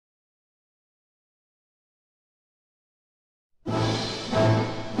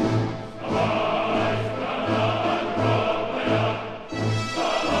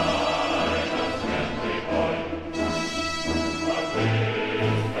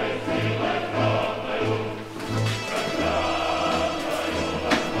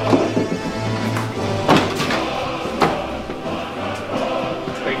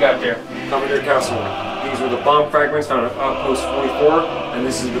Commander Castle. These were the bomb fragments found at Outpost 44, and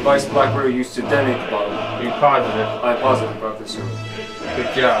this is the device Black Widow used to detonate the bomb. Are you positive? I'm positive about this, sir.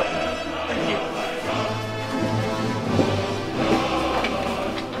 Good job. Thank you.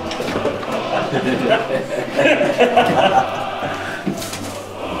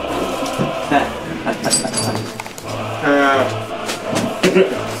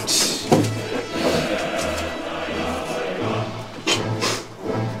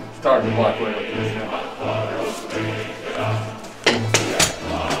 Start the Black Widow.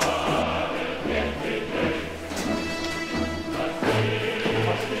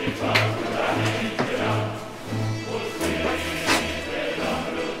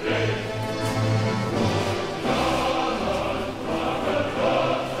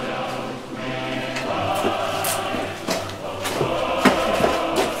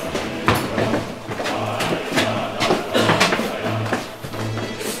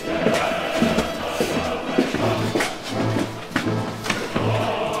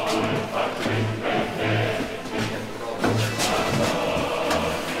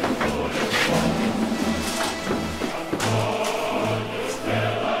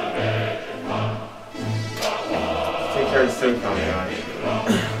 Take care of the SOCOM guy.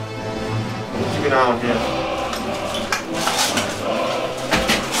 Keep an eye on him.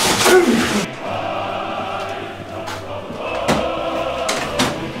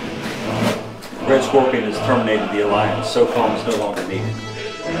 Red Scorpion has terminated the alliance. SOCOM is no longer needed.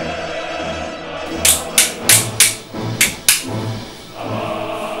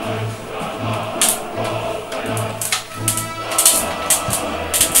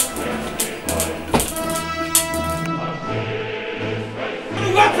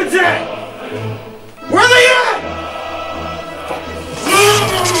 Weapons at? Where are they at?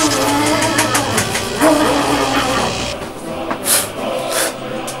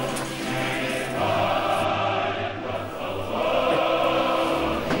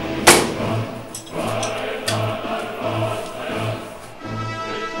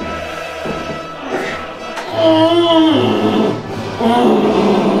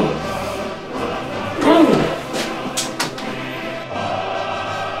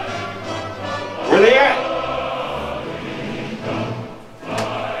 Where they at?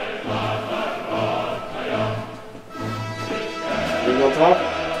 You gonna talk?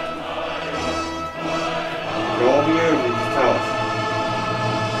 It'll all be over, just tell us.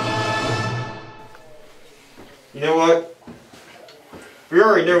 You know what? We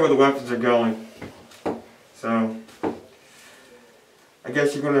already know where the weapons are going. So, I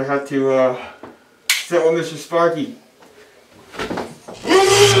guess you're gonna have to, sit with Mr. Sparky. You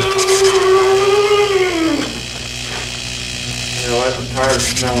know what? I'm tired of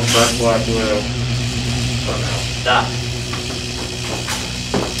smelling Black Widow. For now. Stop.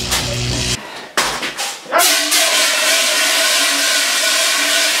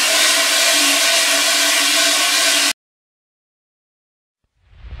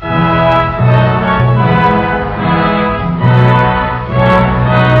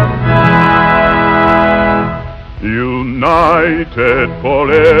 United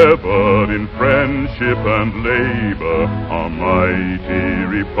forever in friendship and labor, our mighty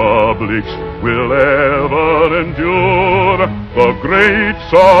republics will ever endure. The great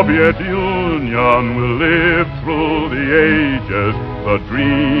Soviet Union will live through the ages, the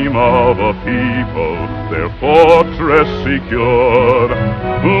dream of a people, their fortress secure.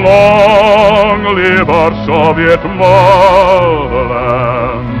 Long live our Soviet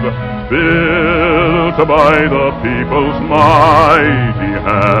motherland, built by the people's mighty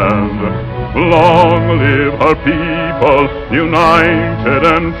hand. Long live her people, united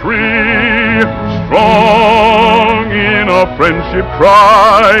and free, strong in a friendship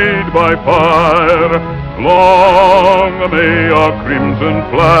tried by fire. Long may our crimson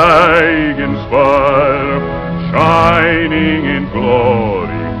flag inspire, shining in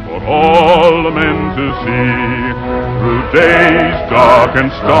glory for all men to see. Through days dark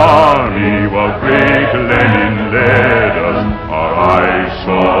and stormy, while great Lenin led us, our eyes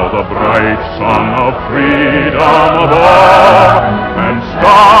saw the bright sun of freedom above. And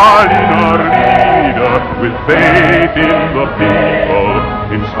Stalin, our leader, with faith in the people,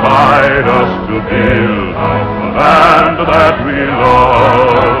 inspired us to build the land that we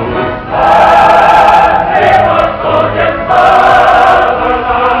love.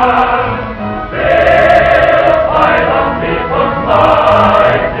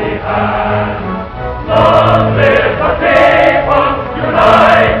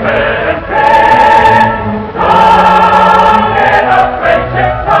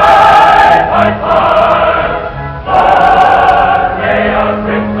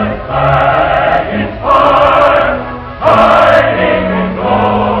 Fire!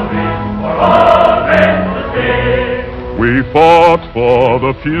 We fought for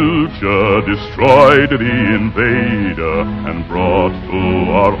the future, destroyed the invader, and brought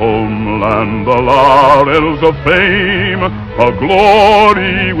to our homeland the laurels of fame. Her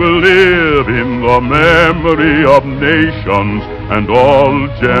glory will live in the memory of nations, and all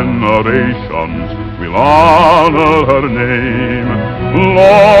generations will honor her name.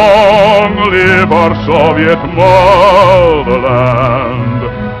 Long live our Soviet motherland,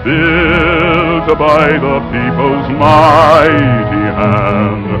 built by the people's mighty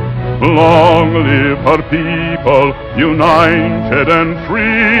hand. Long live her people, united and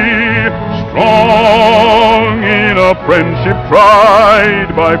free, strong in a friendship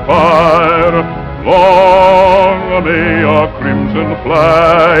tried by fire. Long may our crimson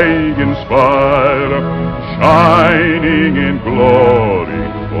flag inspire, shining in glory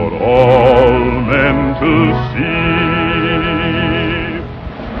for all men to see.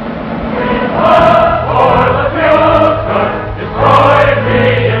 For the future, destroyed the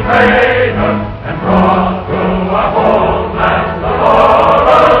invader, and brought to our homeland the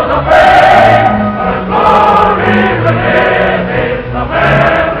laurels of fame. Her glory will live in the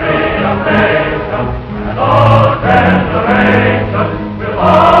memory of nations, and all generations will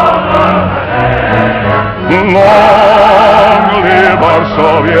honor her name. Long live our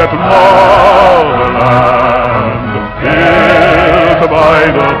Soviet motherland, built by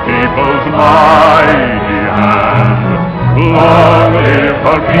the people's mighty hand. Long live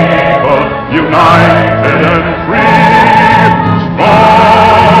her people, united and free,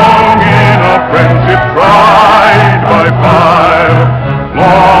 strong in a friendship tried by fire.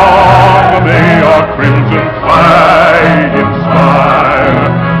 Long may our crimson